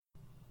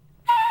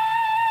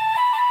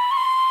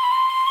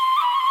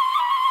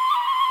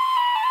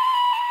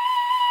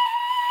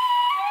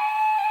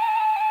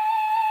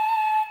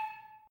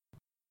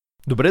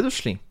Добре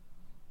дошли!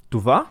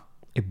 Това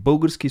е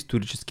български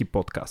исторически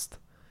подкаст.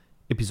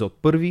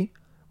 Епизод 1.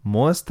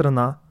 Моя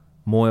страна,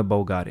 Моя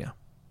България.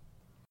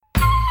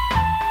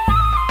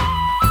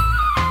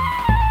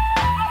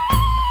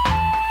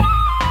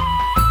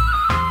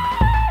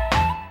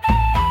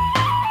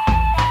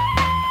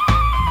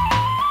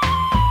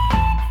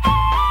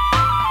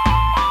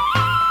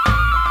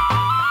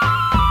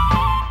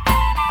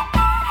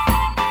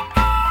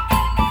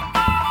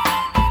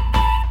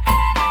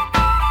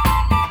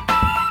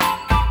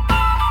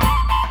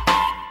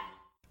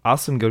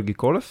 Аз съм Георги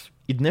Колев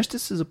и днес ще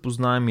се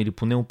запознаем или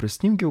поне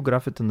опресним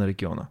географията на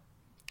региона,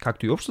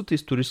 както и общата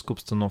историческа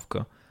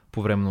обстановка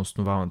по време на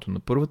основаването на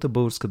първата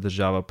българска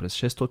държава през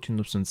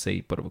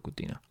 681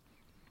 година.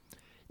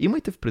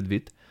 Имайте в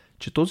предвид,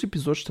 че този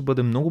епизод ще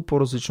бъде много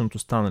по-различен от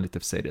останалите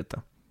в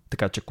серията,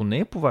 така че ако не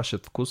е по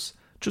вашият вкус,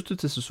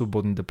 чувствайте се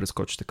свободни да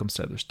прескочите към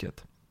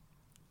следващият.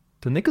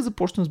 Та нека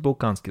започнем с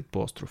Балканският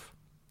полуостров.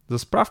 За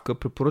справка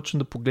препоръчвам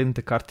да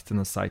погледнете картите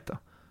на сайта.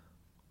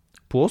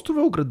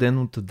 Полуостровът е ограден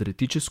от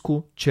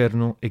Адриатическо,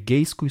 Черно,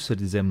 Егейско и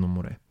Средиземно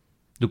море.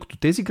 Докато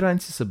тези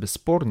граници са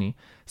безспорни,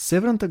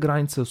 северната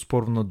граница е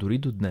оспорвана дори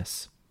до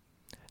днес.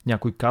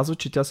 Някой казва,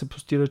 че тя се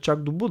простира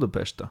чак до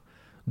Будапеща,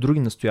 други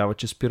настояват,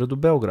 че спира до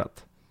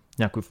Белград.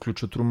 Някои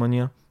включват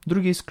Румъния,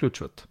 други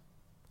изключват.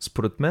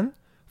 Според мен,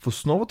 в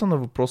основата на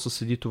въпроса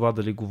седи това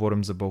дали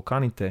говорим за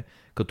Балканите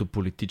като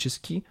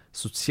политически,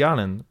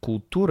 социален,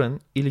 културен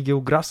или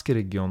географски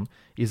регион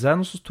и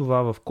заедно с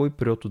това в кой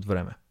период от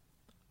време.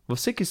 Във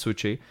всеки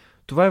случай,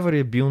 това е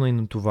вариабилна и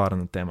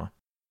натоварена тема,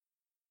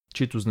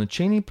 чието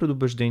значение и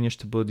предубеждения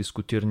ще бъдат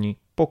дискутирани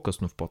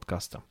по-късно в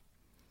подкаста.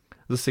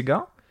 За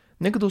сега,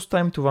 нека да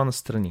оставим това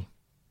настрани.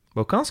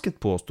 Балканският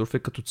полуостров е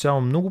като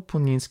цяло много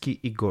планински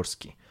и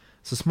горски,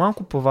 с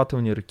малко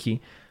плавателни реки,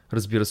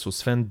 разбира се,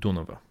 освен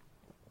Дунава.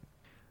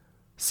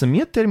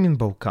 Самият термин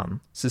Балкан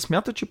се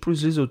смята, че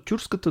произлиза от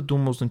тюркската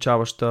дума,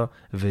 означаваща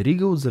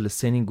верига от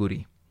залесени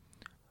гори.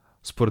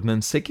 Според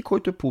мен всеки,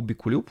 който е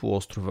пообиколил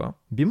полуострова,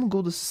 би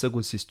могъл да се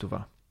съгласи с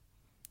това.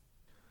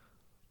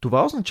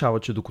 Това означава,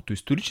 че докато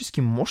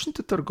исторически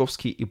мощните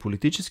търговски и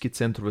политически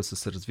центрове са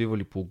се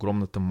развивали по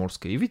огромната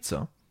морска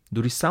ивица,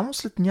 дори само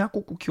след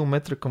няколко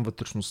километра към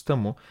вътрешността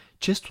му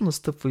често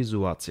настъпва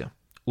изолация,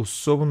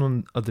 особено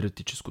на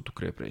Адриатическото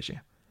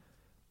крайбрежие.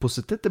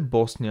 Посетете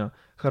Босния,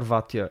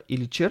 Хърватия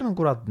или Черна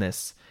гора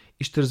днес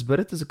и ще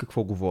разберете за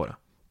какво говоря.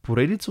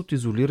 Поредица от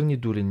изолирани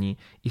долини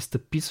и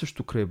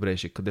стъписващо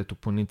крайбрежие, където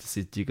планините се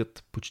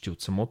издигат почти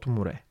от самото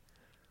море.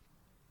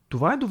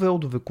 Това е довело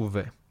до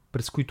векове,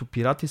 през които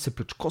пирати се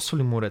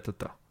пречкосвали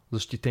моретата,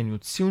 защитени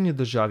от силни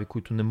държави,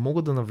 които не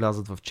могат да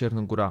навлязат в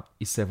Черна гора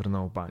и Северна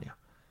Албания.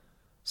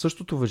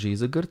 Същото важи и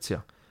за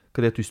Гърция,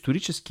 където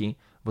исторически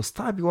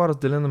властта е била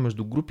разделена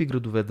между групи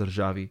градове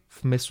държави,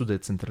 вместо да е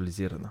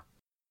централизирана.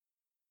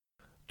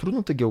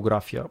 Трудната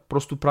география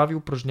просто прави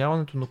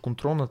упражняването на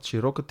контрол над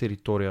широка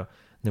територия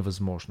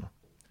невъзможно.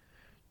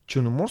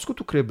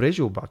 Черноморското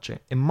крайбрежие обаче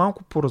е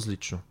малко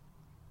по-различно.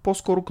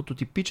 По-скоро като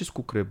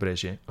типическо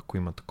крайбрежие, ако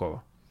има такова.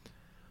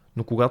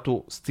 Но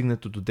когато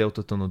стигнете до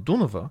делтата на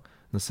Дунава,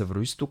 на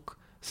североизток,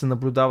 се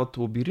наблюдават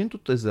лабиринт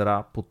от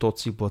езера,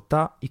 потоци,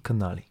 блата и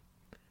канали.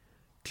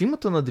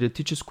 Климата на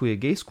Адриатическо и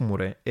Егейско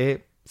море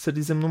е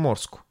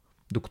средиземноморско,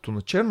 докато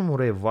на Черно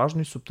море е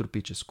влажно и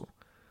субтропическо.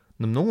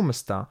 На много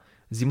места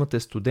зимата е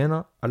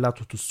студена, а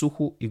лятото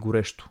сухо и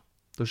горещо,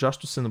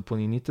 дължащо се на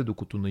планините,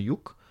 докато на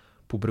юг,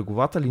 по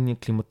бреговата линия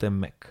климата е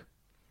мек.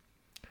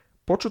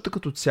 Почвата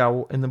като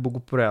цяло е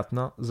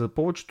неблагоприятна за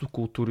повечето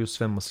култури,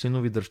 освен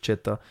маслинови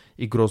дървчета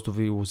и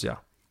гроздови лозя.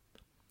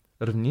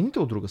 Равнините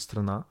от друга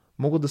страна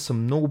могат да са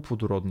много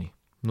плодородни,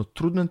 но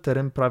труден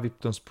терен прави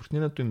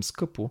транспортирането им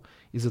скъпо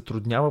и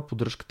затруднява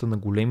поддръжката на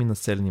големи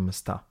населени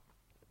места.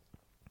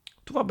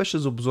 Това беше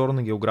за обзора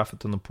на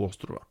географията на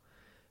полуострова.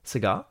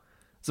 Сега,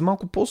 за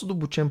малко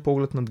по-задълбочен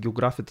поглед над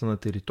географията на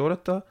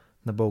територията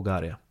на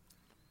България.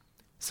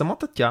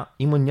 Самата тя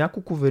има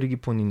няколко вериги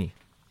планини.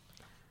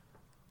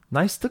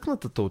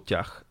 Най-стъкнатата от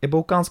тях е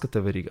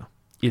Балканската верига,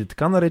 или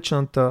така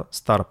наречената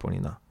Стара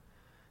планина.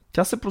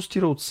 Тя се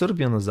простира от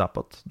Сърбия на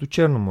запад до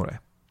Черно море.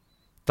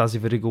 Тази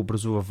верига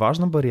образува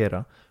важна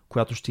бариера,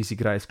 която ще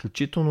изиграе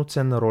изключително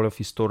ценна роля в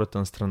историята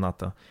на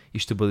страната и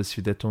ще бъде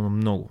свидетел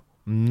на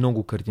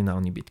много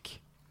кардинални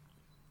битки.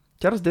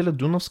 Тя разделя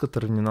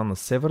Дунавската равнина на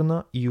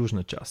северна и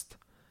южна част.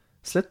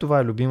 След това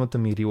е любимата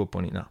ми Рила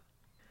планина.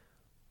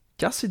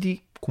 Тя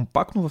седи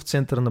компактно в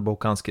центъра на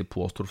Балканския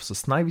полуостров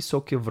с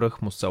най-високия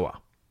връх Мосала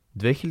 –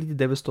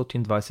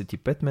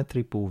 2925 метра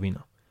и половина.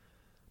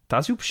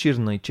 Тази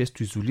обширна и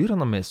често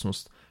изолирана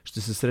местност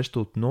ще се среща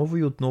отново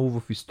и отново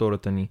в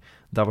историята ни,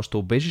 даваща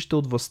убежище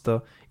от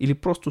властта или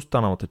просто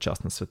останалата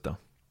част на света.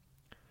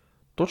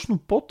 Точно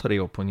под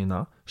Рила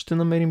планина ще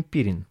намерим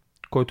Пирин,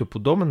 който е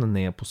подобен на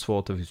нея по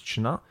своята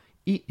височина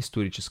и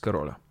историческа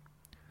роля.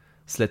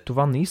 След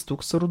това на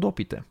изток са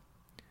Родопите.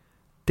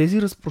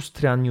 Тези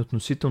разпространени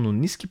относително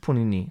ниски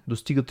планини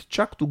достигат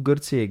чак до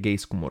Гърция и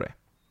Егейско море.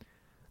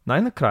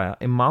 Най-накрая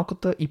е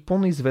малката и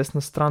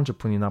по-неизвестна Странджа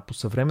планина по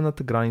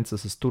съвременната граница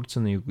с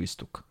Турция на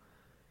югоизток.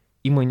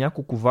 Има и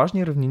няколко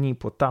важни равнини и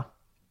плата.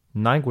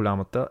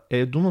 Най-голямата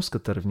е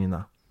Дунавската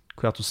равнина,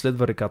 която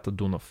следва реката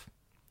Дунав.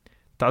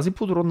 Тази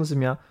плодородна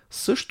земя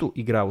също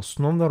играе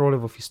основна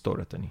роля в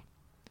историята ни.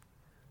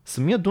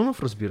 Самия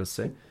Дунав, разбира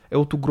се, е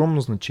от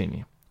огромно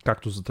значение,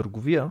 както за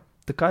търговия,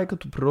 така и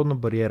като природна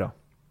бариера.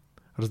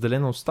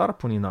 Разделена от Стара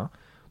планина,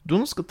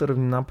 Дунавската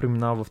равнина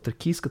преминава в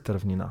Тракийската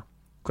равнина,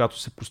 която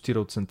се простира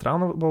от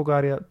централна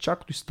България чак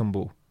до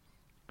Истанбул.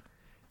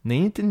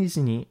 Нейните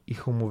низини и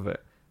хълмове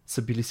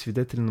са били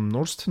свидетели на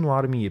множествено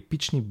армии и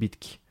епични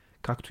битки,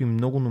 както и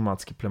много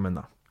номадски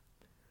племена.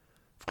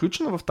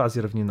 Включена в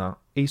тази равнина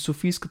е и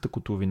Софийската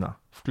котловина,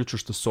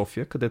 включваща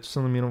София, където се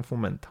намирам в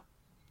момента.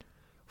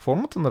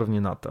 Формата на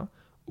равнината,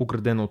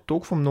 оградена от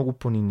толкова много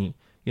планини,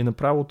 е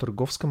направила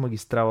търговска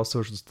магистрала,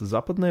 свързваща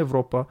Западна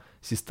Европа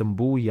с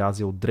Истанбул и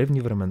Азия от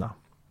древни времена.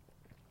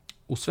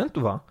 Освен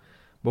това,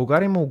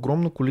 България има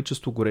огромно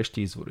количество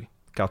горещи извори,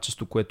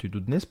 качество, което и до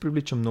днес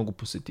привлича много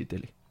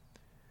посетители.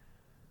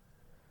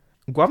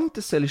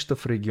 Главните селища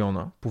в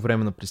региона по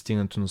време на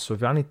пристигането на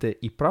славяните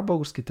и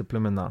прабългарските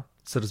племена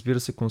са, разбира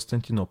се,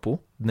 Константинопол,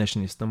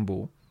 днешен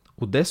Истанбул,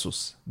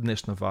 Одесос,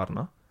 днешна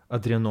Варна,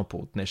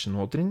 Адрианопол, днешен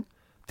Одрин,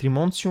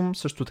 Тримонциум,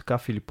 също така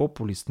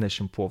Филипополис,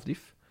 днешен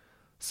Пловдив,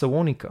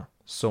 Салоника,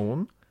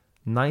 Солун,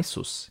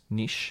 Найсос,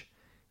 Ниш,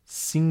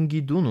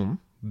 Сингидунум,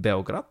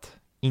 Белград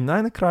и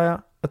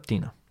най-накрая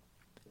Атина.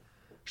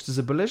 Ще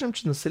забележим,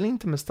 че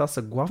населените места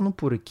са главно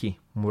по реки,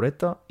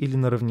 морета или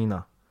на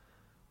равнина.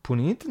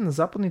 Планините на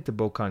Западните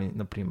Балкани,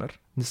 например,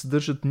 не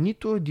съдържат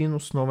нито един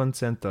основен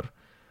център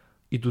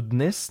и до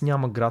днес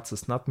няма град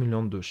с над 1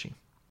 милион души.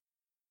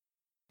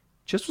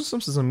 Често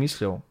съм се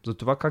замислял за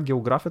това как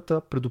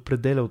географията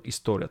предопределя от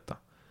историята.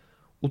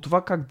 От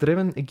това как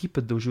древен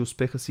Египет дължи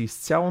успеха си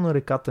изцяло на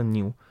реката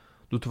Нил,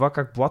 до това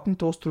как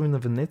блатните острови на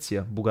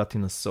Венеция, богати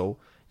на сол,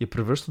 я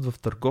превръщат в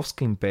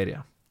търговска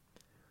империя.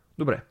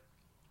 Добре,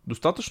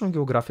 достатъчно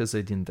география за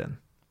един ден.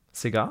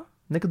 Сега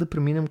нека да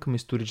преминем към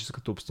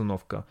историческата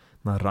обстановка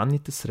на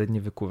ранните средни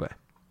векове.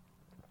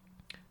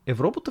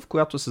 Европата, в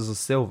която се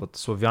заселват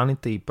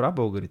славяните и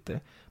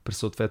прабългарите през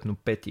съответно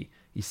 5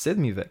 и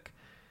 7 век,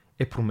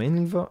 е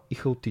променлива и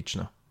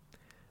хаотична.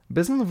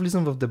 Без да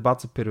навлизам в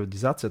дебат за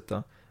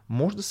периодизацията,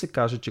 може да се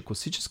каже, че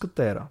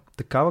класическата ера,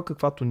 такава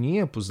каквато ние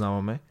я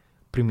познаваме,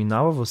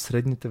 преминава в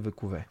средните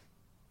векове.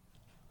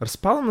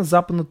 Разпада на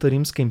Западната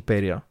Римска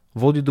империя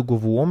води до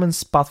главоломен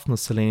спад в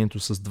населението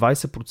с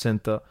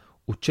 20%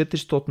 от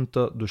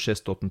 400 до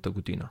 600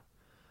 година.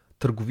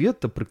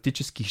 Търговията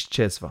практически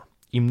изчезва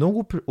и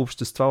много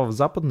общества в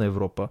Западна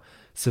Европа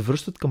се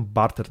връщат към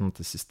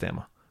бартерната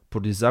система,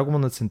 поради загуба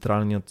на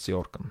централният си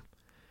орган.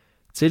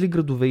 Цели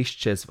градове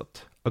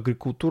изчезват,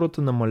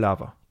 агрикултурата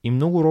намалява и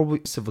много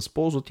роби се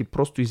възползват и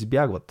просто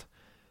избягват.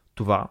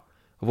 Това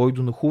води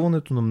до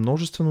нахуването на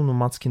множествено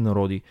номадски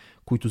народи,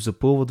 които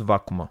запълват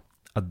вакуума,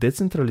 а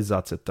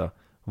децентрализацията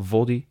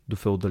води до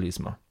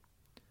феодализма.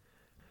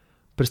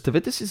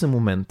 Представете си за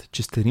момент,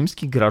 че сте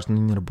римски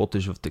гражданин,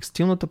 работещ в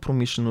текстилната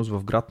промишленост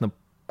в град на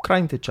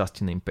крайните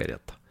части на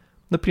империята,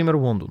 например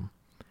Лондон.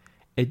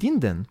 Един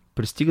ден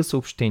пристига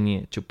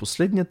съобщение, че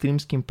последният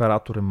римски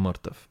император е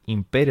мъртъв и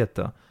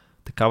империята,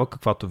 такава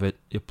каквато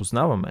я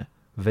познаваме,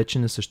 вече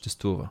не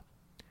съществува.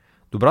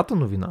 Добрата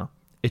новина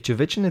е, че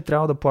вече не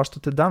трябва да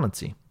плащате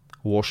данъци.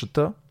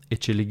 Лошата е,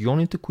 че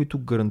легионите, които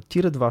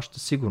гарантират вашата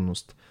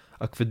сигурност,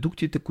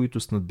 акведуктите, които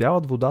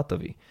снабдяват водата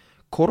ви,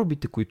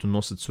 корабите, които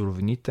носят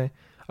суровините,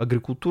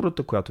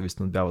 агрикултурата, която ви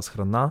снабдява с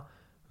храна,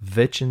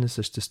 вече не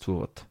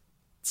съществуват.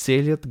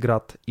 Целият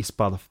град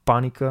изпада в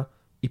паника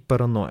и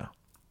параноя.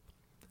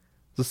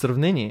 За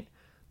сравнение,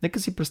 нека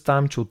си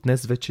представим, че от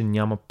днес вече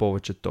няма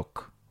повече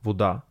ток,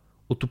 вода,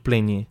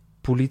 отопление,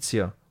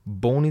 полиция,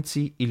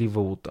 болници или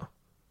валута.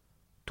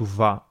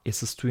 Това е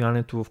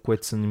състоянието, в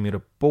което се намира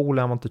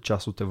по-голямата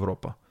част от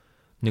Европа.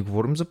 Не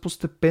говорим за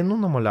постепенно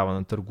намаляване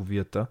на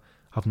търговията,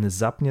 а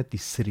внезапният и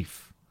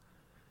срив.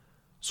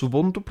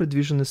 Свободното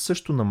предвиждане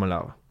също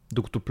намалява,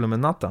 докато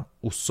племената,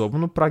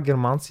 особено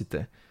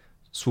прагерманците,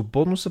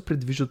 свободно се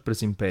предвиждат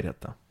през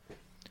империята.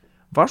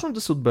 Важно е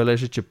да се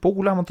отбележи, че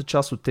по-голямата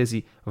част от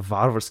тези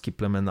варварски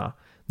племена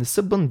не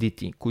са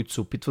бандити, които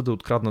се опитват да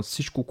откраднат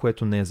всичко,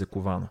 което не е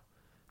заковано.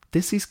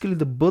 Те са искали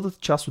да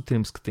бъдат част от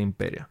Римската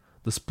империя,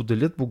 да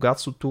споделят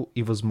богатството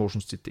и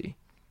възможностите й.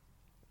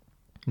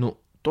 Но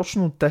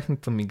точно от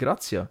техната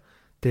миграция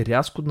те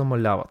рязко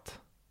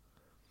намаляват.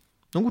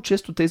 Много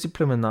често тези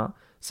племена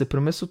се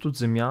преместват от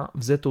земя,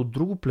 взета от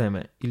друго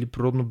племе или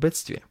природно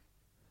бедствие.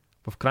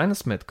 В крайна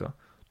сметка,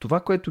 това,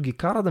 което ги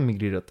кара да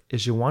мигрират, е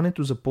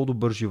желанието за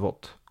по-добър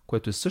живот,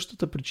 което е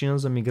същата причина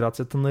за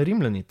миграцията на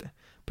римляните,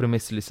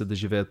 преместили се да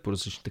живеят по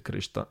различните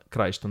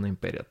краища на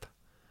империята.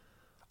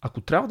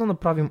 Ако трябва да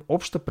направим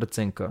обща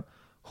преценка,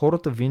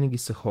 хората винаги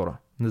са хора,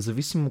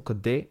 независимо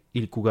къде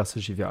или кога са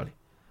живяли.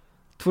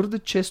 Твърде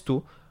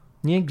често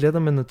ние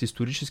гледаме над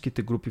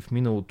историческите групи в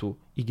миналото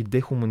и ги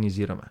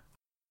дехуманизираме.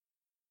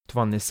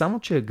 Това не само,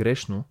 че е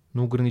грешно,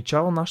 но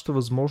ограничава нашата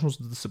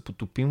възможност да се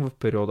потопим в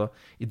периода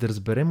и да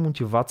разберем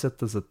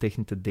мотивацията за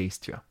техните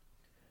действия.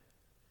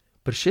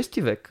 През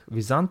 6 век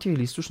Византия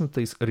или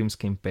източната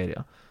Римска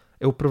империя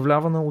е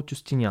управлявана от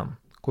Юстиниан,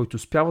 който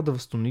успява да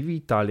възстанови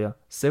Италия,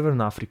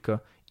 Северна Африка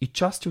и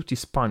части от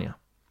Испания,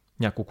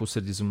 няколко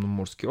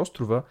средиземноморски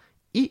острова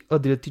и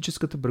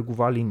Адриатическата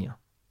брегова линия.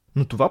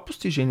 Но това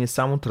постижение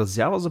само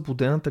отразява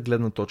заблудената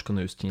гледна точка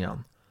на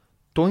Юстиниан.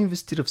 Той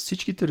инвестира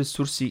всичките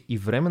ресурси и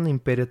време на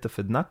империята в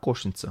една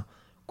кошница,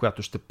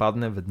 която ще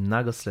падне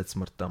веднага след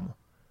смъртта му.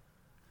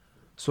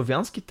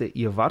 Славянските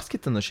и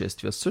аварските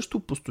нашествия също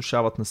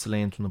опустошават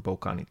населението на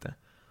Балканите,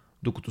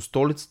 докато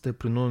столицата е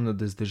принудена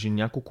да издържи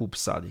няколко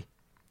обсади.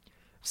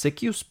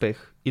 Всеки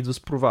успех идва с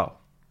провал.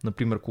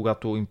 Например,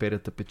 когато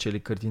империята печели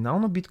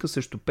кардинална битка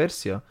срещу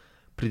Персия,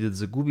 преди да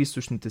загуби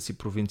източните си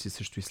провинции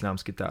срещу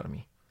ислямските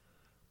армии.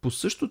 По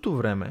същото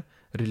време,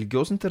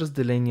 религиозните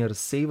разделения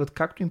разсейват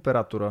както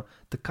императора,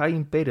 така и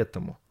империята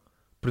му,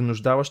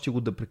 принуждаващи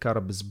го да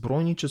прекара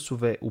безбройни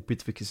часове,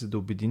 опитвайки се да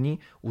обедини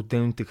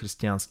отделните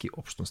християнски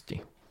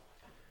общности.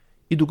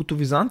 И докато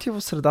Византия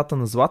в средата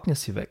на златния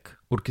си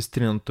век,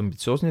 оркестриран от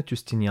амбициозният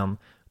Юстиниан,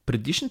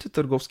 предишните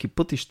търговски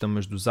пътища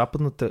между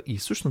Западната и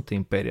Източната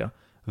империя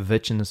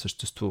вече не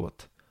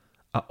съществуват,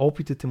 а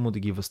опитите му да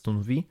ги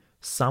възстанови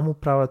само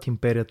правят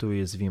империята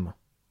уязвима.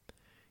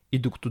 И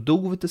докато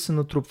дълговете се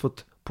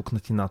натрупват,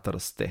 пукнатината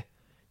расте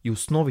и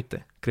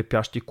основите,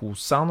 крепящи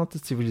колосалната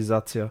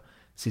цивилизация,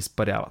 се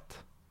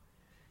изпаряват.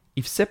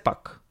 И все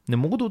пак не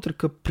мога да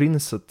отрека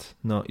принесът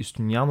на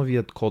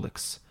Юстиниановият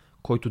кодекс,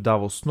 който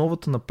дава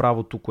основата на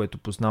правото, което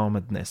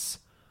познаваме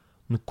днес.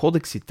 Но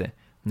кодексите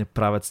не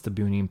правят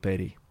стабилни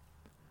империи.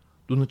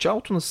 До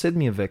началото на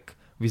 7 век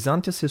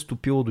Византия се е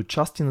стопила до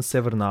части на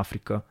Северна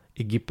Африка,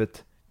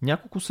 Египет,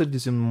 няколко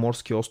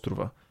средиземноморски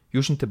острова,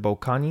 Южните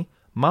Балкани,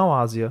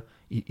 Мала Азия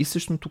и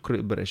източното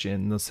крайбрежие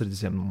на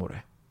Средиземно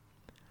море.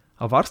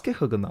 Аварския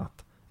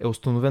хаганат е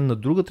установен на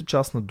другата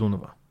част на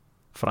Дунава.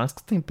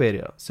 Франската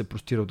империя се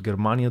простира от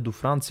Германия до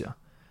Франция.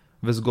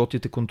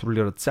 Везготите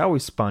контролират цяла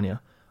Испания,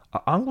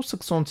 а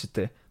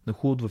англосаксонците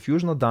нахлуват в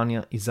Южна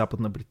Дания и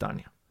Западна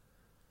Британия.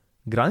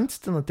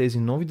 Границите на тези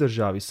нови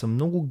държави са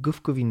много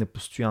гъвкави и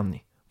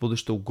непостоянни,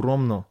 водеща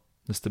огромна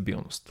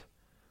нестабилност.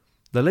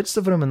 Далеч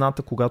са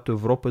времената, когато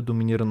Европа е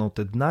доминирана от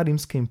една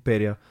римска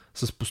империя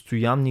с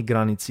постоянни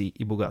граници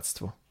и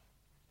богатство.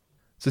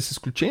 С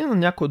изключение на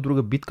някоя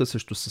друга битка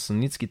срещу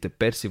сасанидските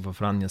перси в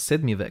ранния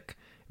 7 век,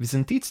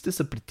 византийците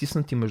са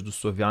притиснати между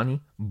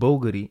славяни,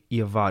 българи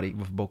и авари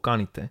в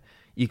Балканите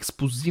и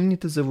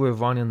експлозивните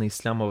завоевания на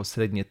исляма в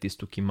Средният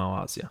изток и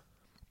Мала Азия.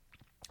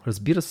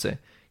 Разбира се,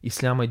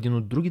 исляма е един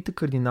от другите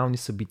кардинални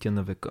събития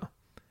на века.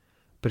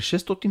 През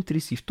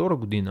 632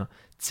 година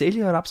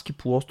целият арабски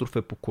полуостров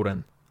е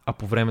покорен, а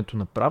по времето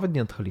на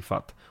праведният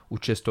халифат от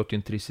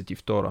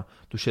 632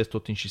 до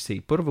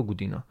 661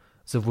 година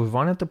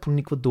завоеванията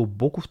проникват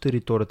дълбоко в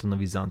територията на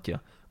Византия,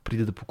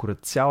 преди да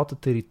покорят цялата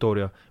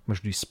територия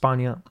между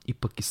Испания и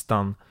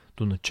Пакистан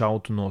до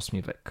началото на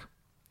 8 век.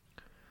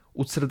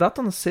 От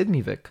средата на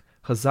 7 век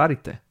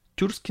хазарите,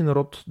 тюркски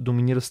народ,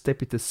 доминира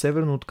степите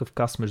северно от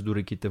Кавказ между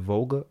реките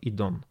Волга и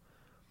Дон.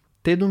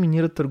 Те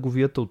доминират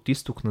търговията от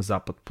изток на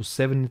запад по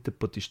северните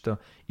пътища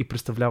и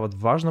представляват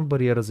важна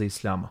бариера за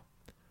исляма.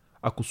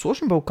 Ако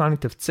сложим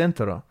Балканите в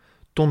центъра,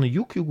 то на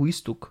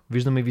юг-юго-исток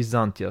виждаме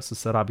Византия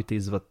с арабите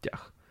извъд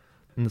тях.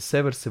 На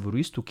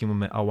север-северо-исток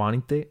имаме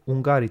аланите,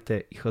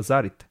 унгарите и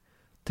хазарите,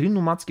 3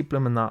 номадски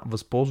племена,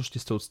 възползващи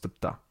се от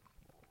степта.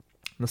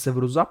 На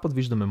северозапад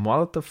виждаме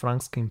младата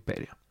Франкска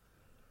империя.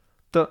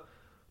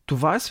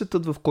 Това е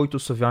светът, в който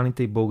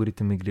славяните и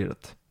българите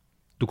мигрират.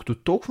 Докато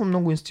толкова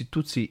много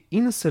институции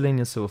и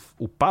населения са в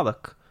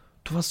упадък,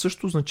 това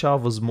също означава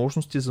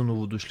възможности за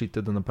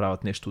новодошлите да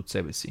направят нещо от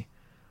себе си.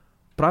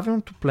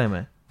 Правилното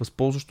племе,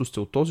 възползващо се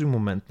от този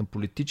момент на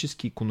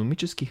политически и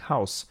икономически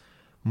хаос,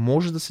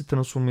 може да се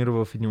трансформира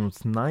в един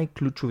от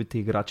най-ключовите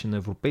играчи на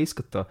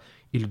европейската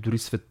или дори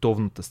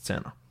световната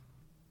сцена.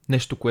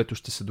 Нещо, което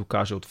ще се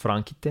докаже от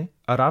франките,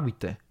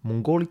 арабите,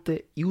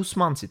 монголите и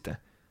османците,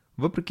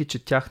 въпреки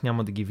че тях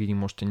няма да ги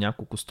видим още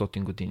няколко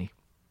стотин години.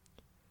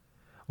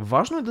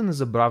 Важно е да не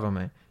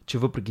забравяме, че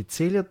въпреки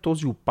целият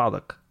този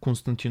упадък,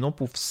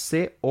 Константинопол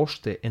все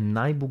още е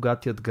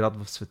най-богатият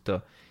град в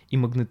света и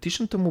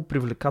магнетичната му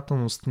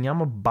привлекателност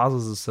няма база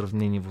за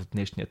сравнение в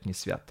днешният ни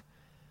свят.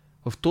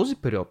 В този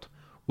период,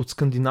 от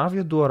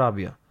Скандинавия до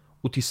Арабия,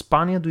 от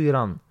Испания до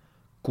Иран,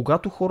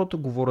 когато хората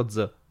говорят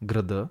за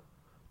града,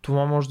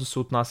 това може да се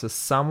отнася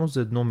само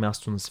за едно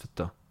място на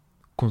света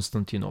 –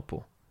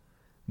 Константинопол.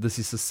 Да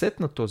си съсед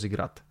на този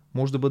град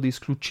може да бъде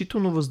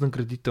изключително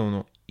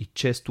възнаградително и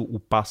често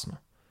опасно.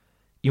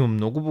 Има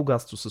много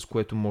богатство, с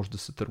което може да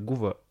се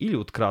търгува или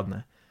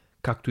открадне,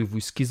 както и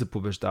войски за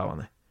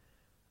побеждаване.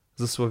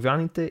 За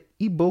славяните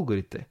и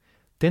българите,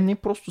 те не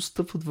просто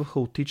стъпват в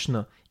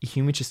хаотична и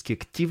химически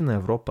активна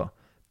Европа,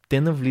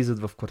 те навлизат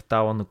в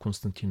квартала на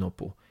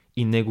Константинопол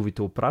и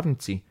неговите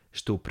управници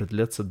ще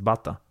определят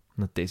съдбата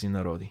на тези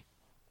народи.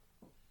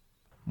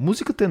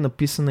 Музиката е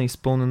написана и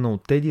изпълнена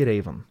от Теди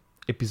Рейвън.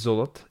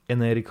 Епизодът е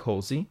на Ерик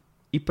Холзи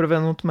и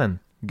преведен от мен,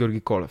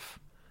 Георги Колев.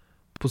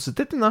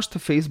 Посетете нашата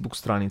Facebook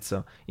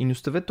страница и ни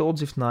оставете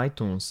отзив на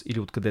iTunes или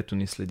откъдето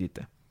ни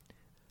следите.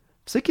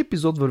 Всеки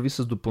епизод върви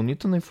с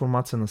допълнителна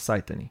информация на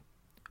сайта ни.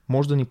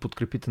 Може да ни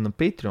подкрепите на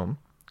Patreon,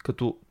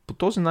 като по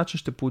този начин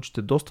ще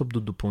получите достъп до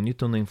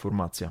допълнителна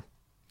информация.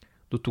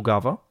 До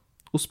тогава,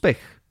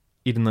 успех!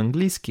 Или на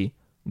английски,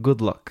 good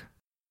luck!